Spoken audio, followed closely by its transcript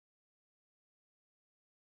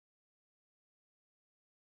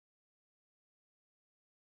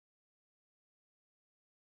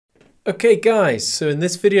Okay guys, so in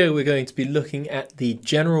this video we're going to be looking at the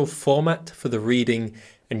general format for the reading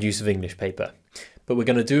and use of English paper. But we're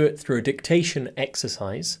going to do it through a dictation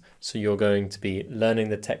exercise, so you're going to be learning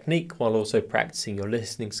the technique while also practicing your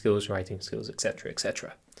listening skills, writing skills, etc,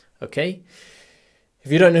 etc. Okay?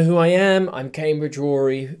 If you don't know who I am, I'm Cambridge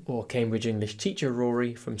Rory, or Cambridge English Teacher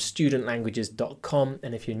Rory from studentlanguages.com,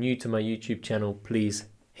 and if you're new to my YouTube channel, please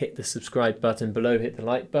hit the subscribe button below, hit the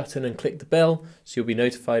like button and click the bell so you'll be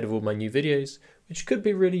notified of all my new videos, which could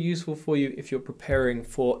be really useful for you if you're preparing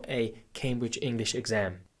for a Cambridge English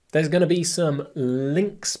exam. There's going to be some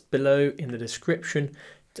links below in the description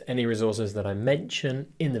to any resources that I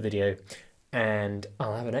mention in the video, and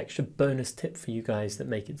I'll have an extra bonus tip for you guys that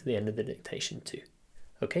make it to the end of the dictation too.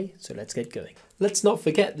 Okay, so let's get going. Let's not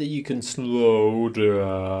forget that you can slow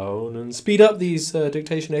down and speed up these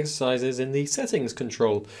dictation exercises in the settings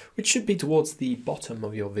control, which should be towards the bottom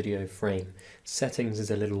of your video frame. Settings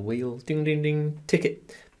is a little wheel, ding ding ding, tick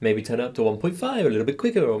it. Maybe turn it up to 1.5 a little bit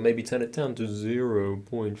quicker, or maybe turn it down to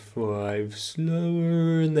 0.5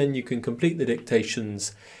 slower, and then you can complete the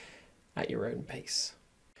dictations at your own pace.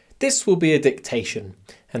 This will be a dictation,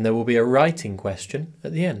 and there will be a writing question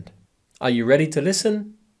at the end. Are you ready to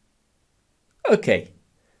listen? Okay,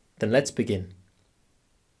 then let's begin.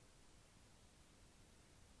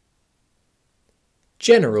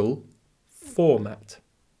 General format.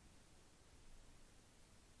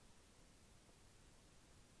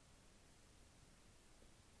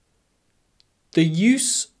 The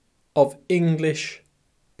use of English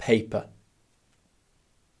paper.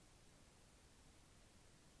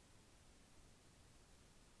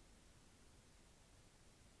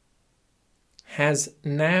 Has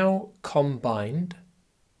now combined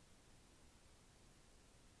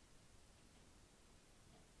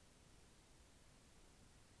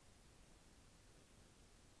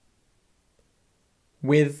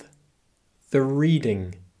with the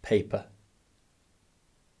reading paper.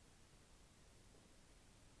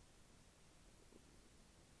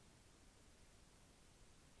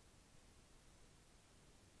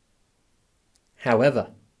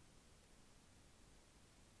 However,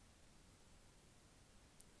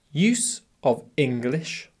 use of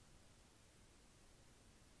English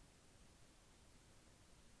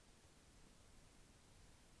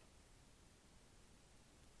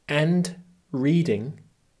and reading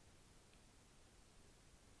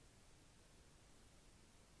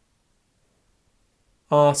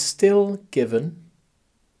are still given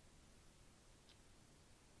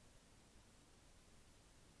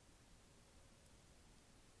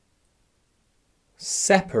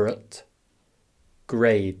separate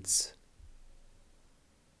grades.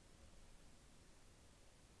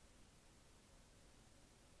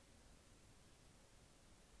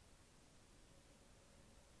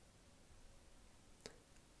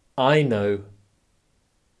 I know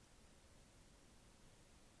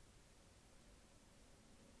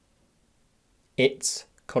it's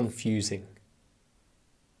confusing.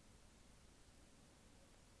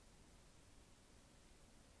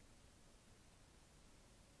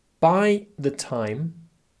 By the time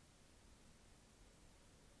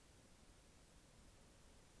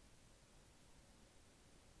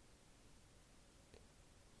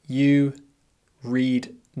you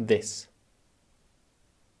read this,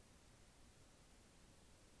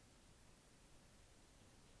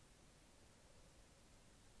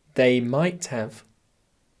 they might have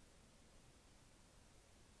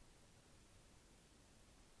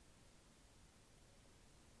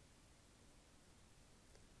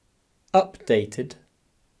updated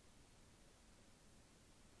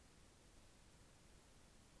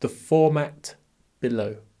the format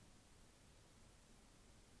below.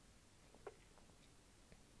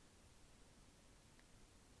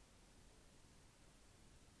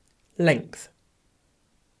 Length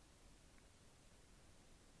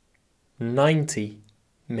 90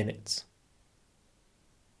 minutes.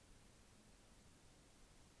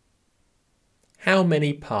 How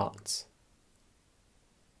many parts?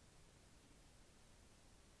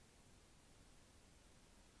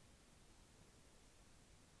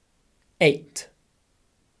 8.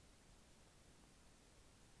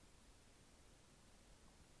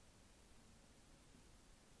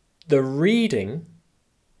 The reading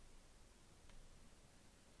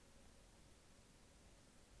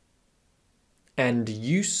and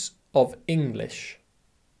use of English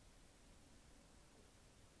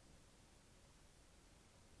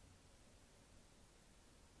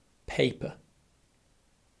paper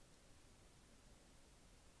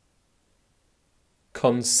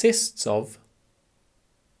consists of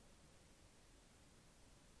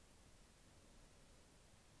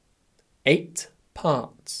eight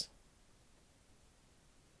parts.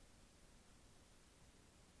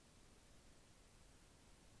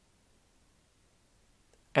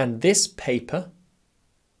 And this paper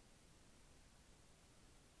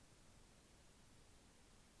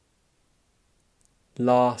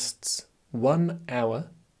lasts 1 hour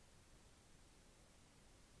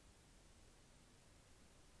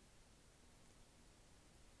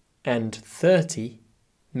and 30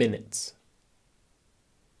 minutes.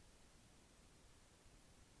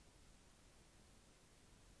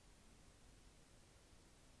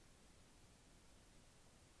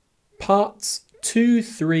 Parts 2,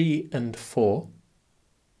 3 and 4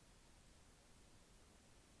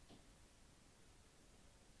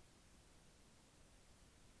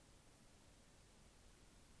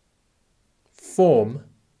 form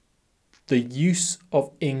the use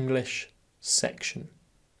of English section.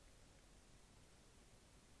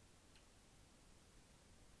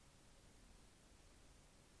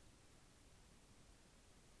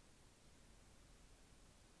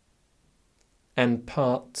 And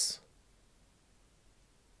parts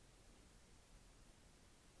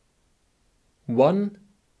 1,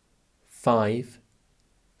 5,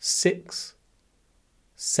 6,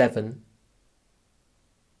 7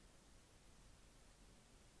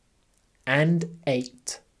 and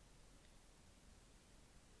 8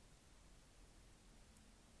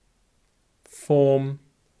 form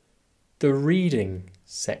the reading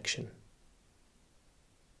section.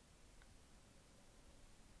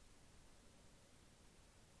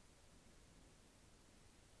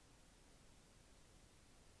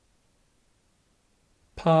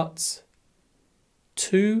 Parts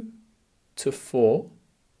 2 to 4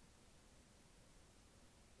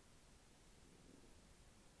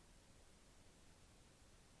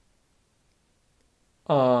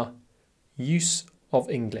 are use of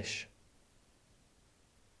English.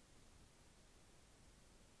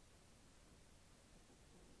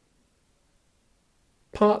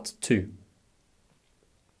 Part 2.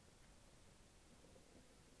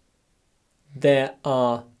 There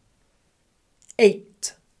are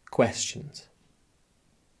 8 questions.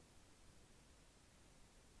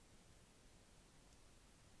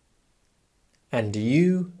 And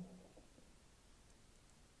you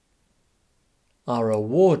are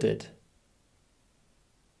awarded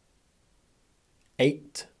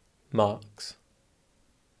 8 marks.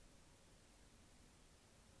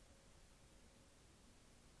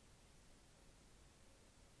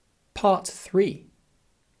 Part 3.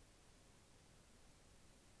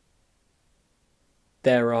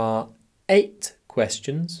 There are 8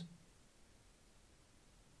 questions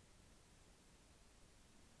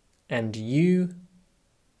and you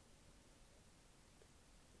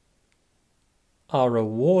are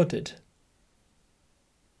awarded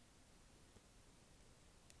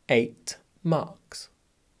 8 marks.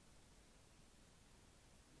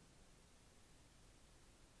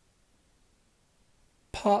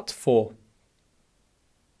 Part 4.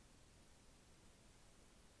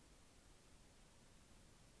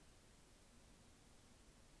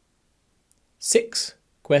 Six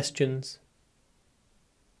questions,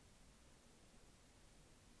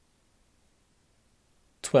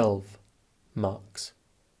 12 marks.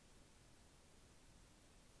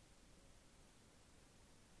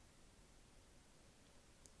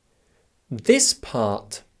 This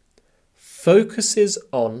part focuses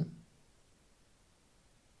on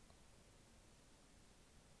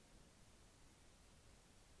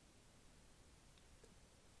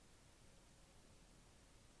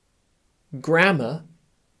grammar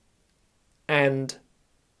and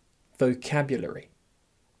vocabulary.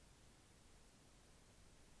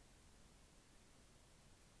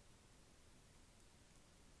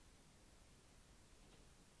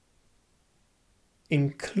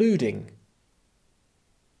 Including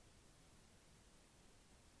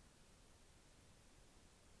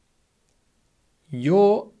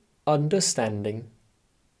your understanding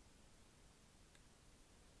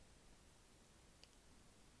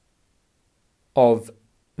of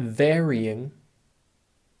varying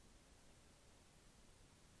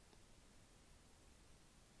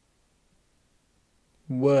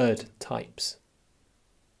word types.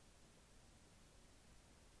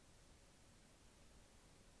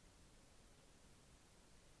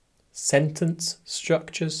 Sentence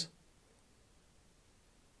structures,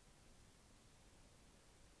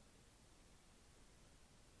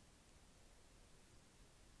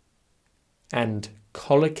 and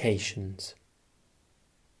collocations.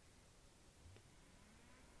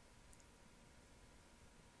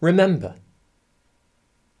 Remember,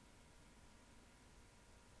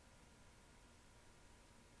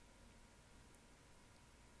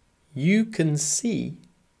 you can see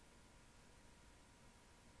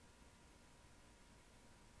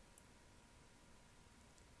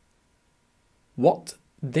what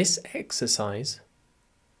This exercise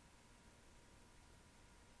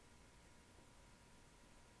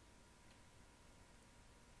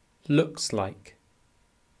looks like.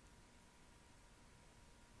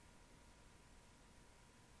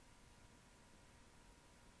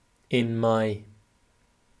 In my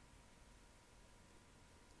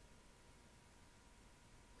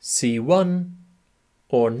C1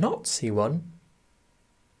 or not C1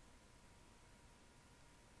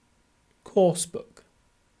 coursebook.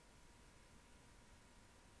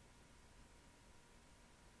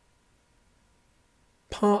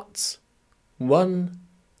 Parts 1,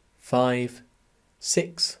 5,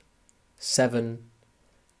 6, 7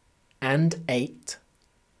 and 8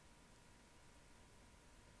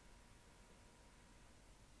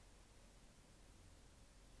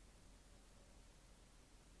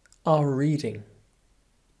 are reading.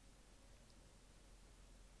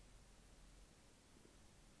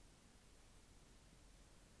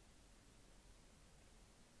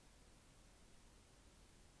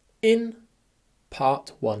 In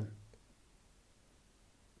part 1,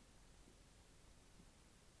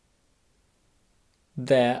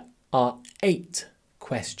 there are 8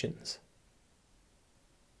 questions.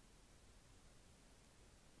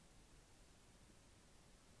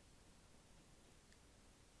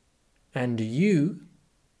 And you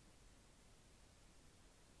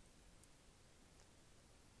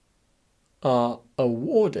are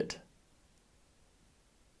awarded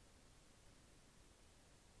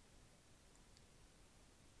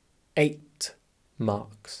 8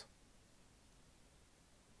 marks.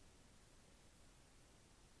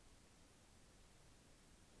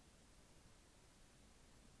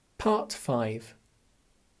 Part 5.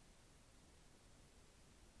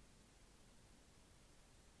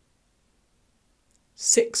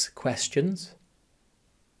 Six questions.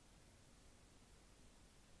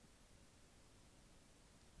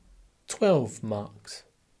 £12 marks.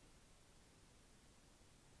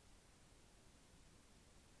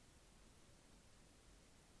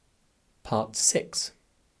 Part 6.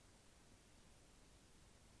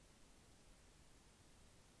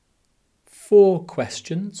 4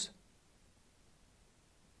 questions.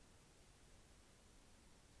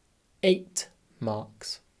 8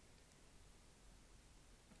 marks.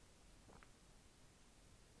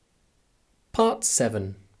 Part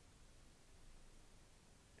 7.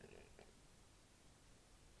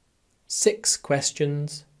 6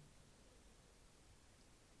 questions.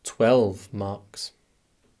 12 marks.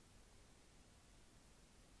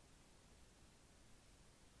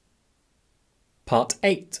 Part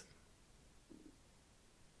 8.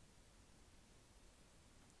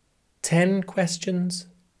 10 questions.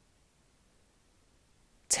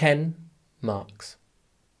 10 marks.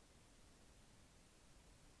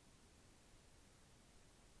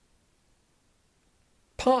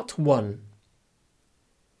 Part 1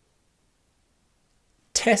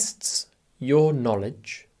 tests your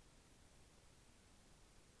knowledge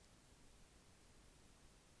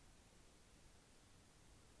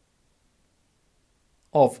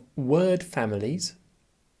of word families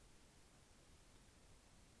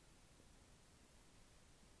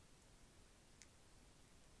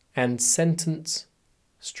and sentence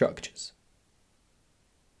structures.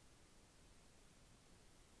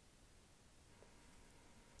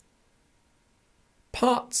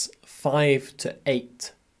 Parts 5 to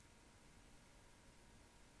 8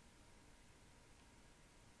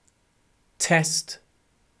 test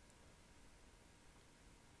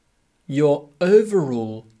your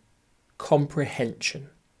overall comprehension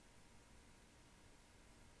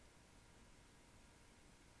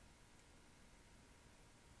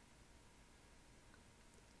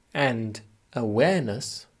and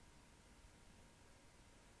awareness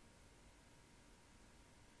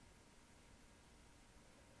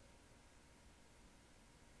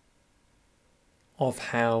of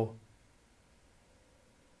how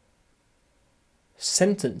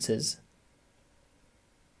sentences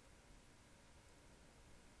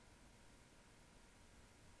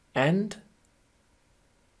and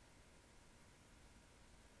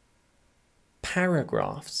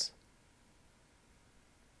paragraphs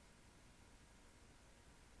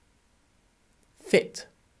fit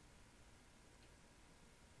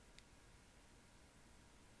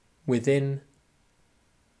within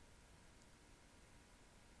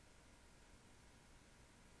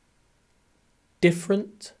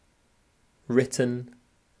different written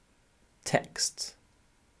texts.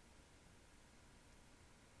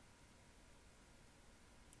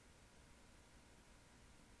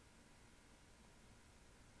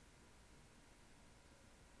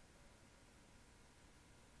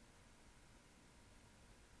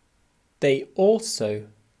 They also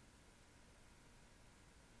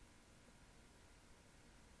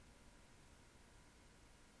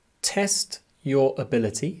test your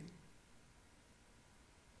ability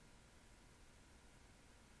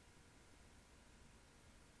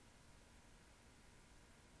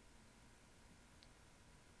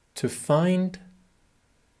to find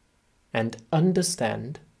and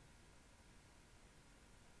understand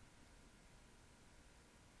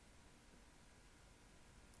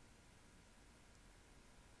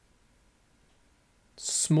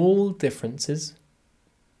small differences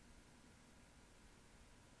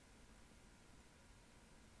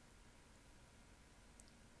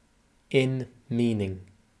in meaning.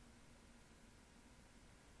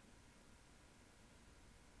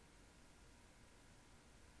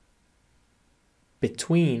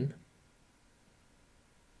 Between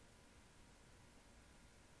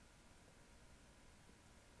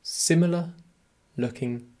similar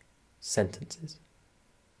looking sentences.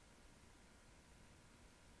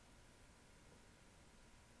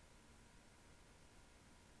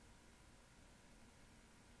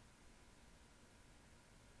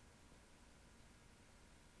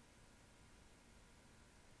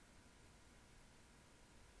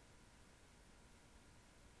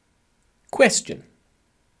 Question.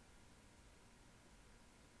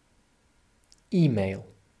 Email.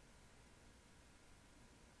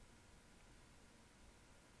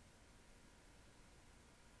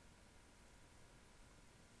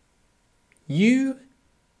 You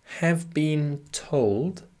have been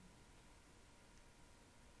told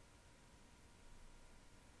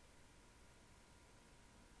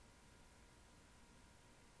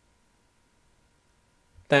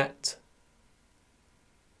that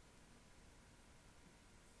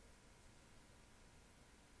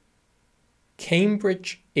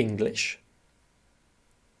Cambridge English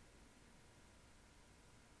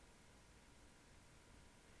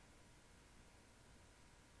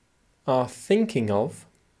are thinking of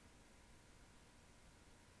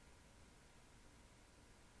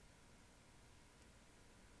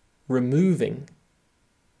removing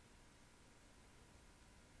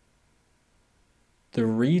the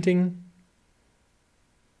reading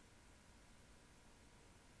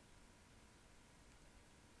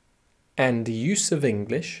and use of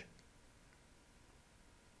English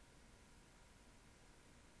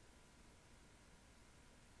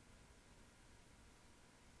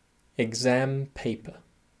exam paper.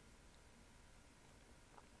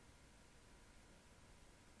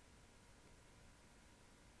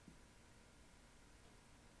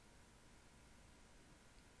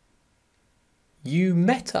 You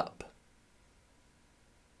met up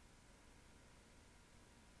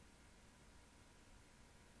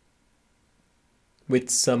with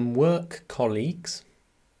some work colleagues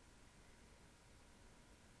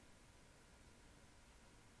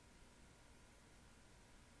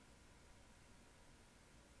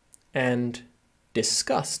and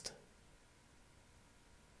discussed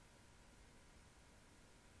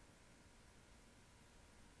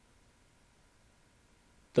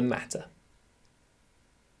the matter.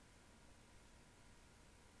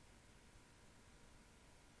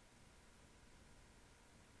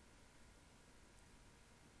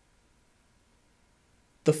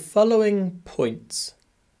 The following points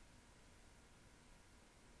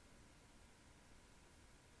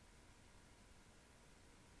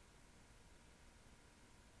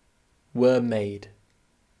were made.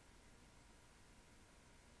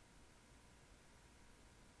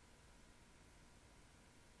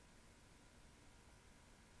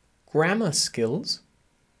 Grammar skills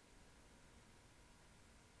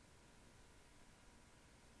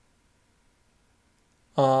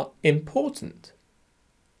are important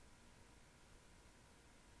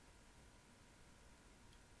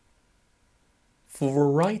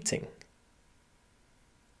for writing.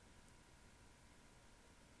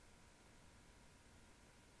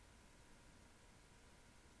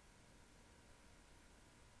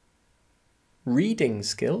 Reading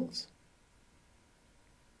skills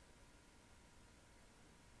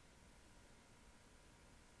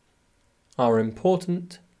are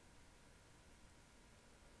important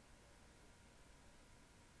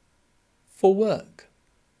for work.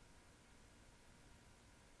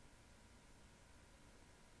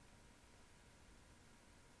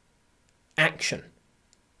 Action.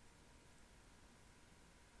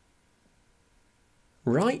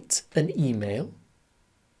 Write an email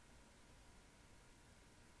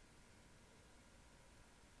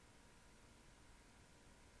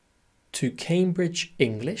to Cambridge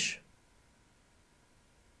English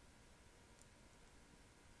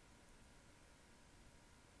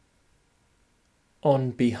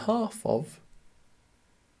on behalf of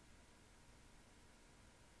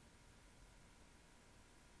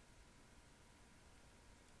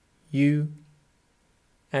you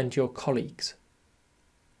and your colleagues.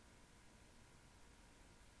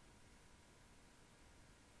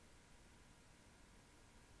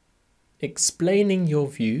 Explaining your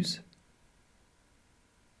views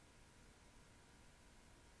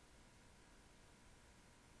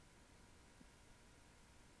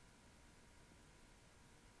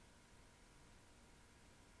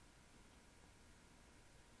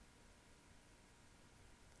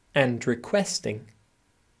and requesting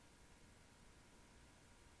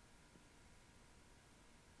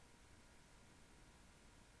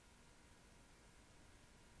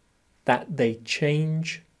that they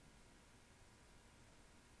change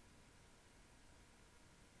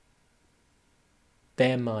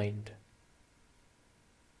their mind.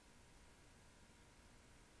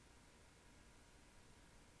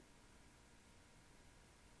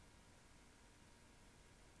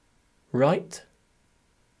 Write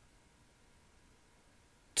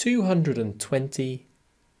 220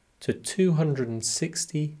 to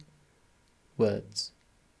 260 words.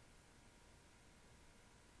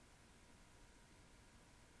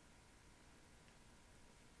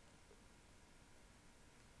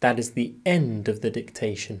 That is the end of the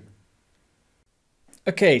dictation.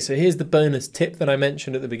 Okay, so here's the bonus tip that I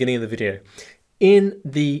mentioned at the beginning of the video. In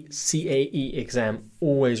the CAE exam,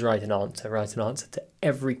 always write an answer. Write an answer to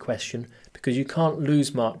every question, because you can't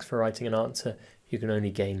lose marks for writing an answer. You can only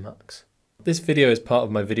gain marks. This video is part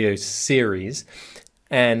of my video series,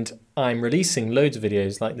 and I'm releasing loads of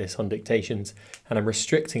videos like this on dictations, and I'm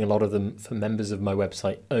restricting a lot of them for members of my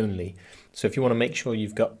website only. So if you want to make sure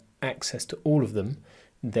you've got access to all of them,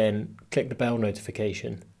 then click the bell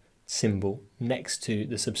notification symbol next to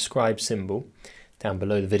the subscribe symbol down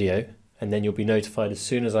below the video, and then you'll be notified as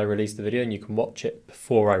soon as I release the video, and you can watch it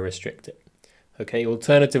before I restrict it. Okay,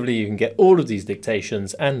 alternatively, you can get all of these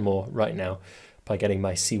dictations and more right now by getting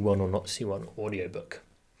my C1 or Not C1 audiobook.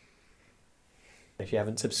 If you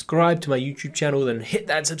haven't subscribed to my YouTube channel, then hit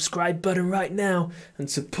that subscribe button right now and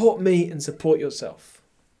support me and support yourself.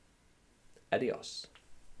 Adios.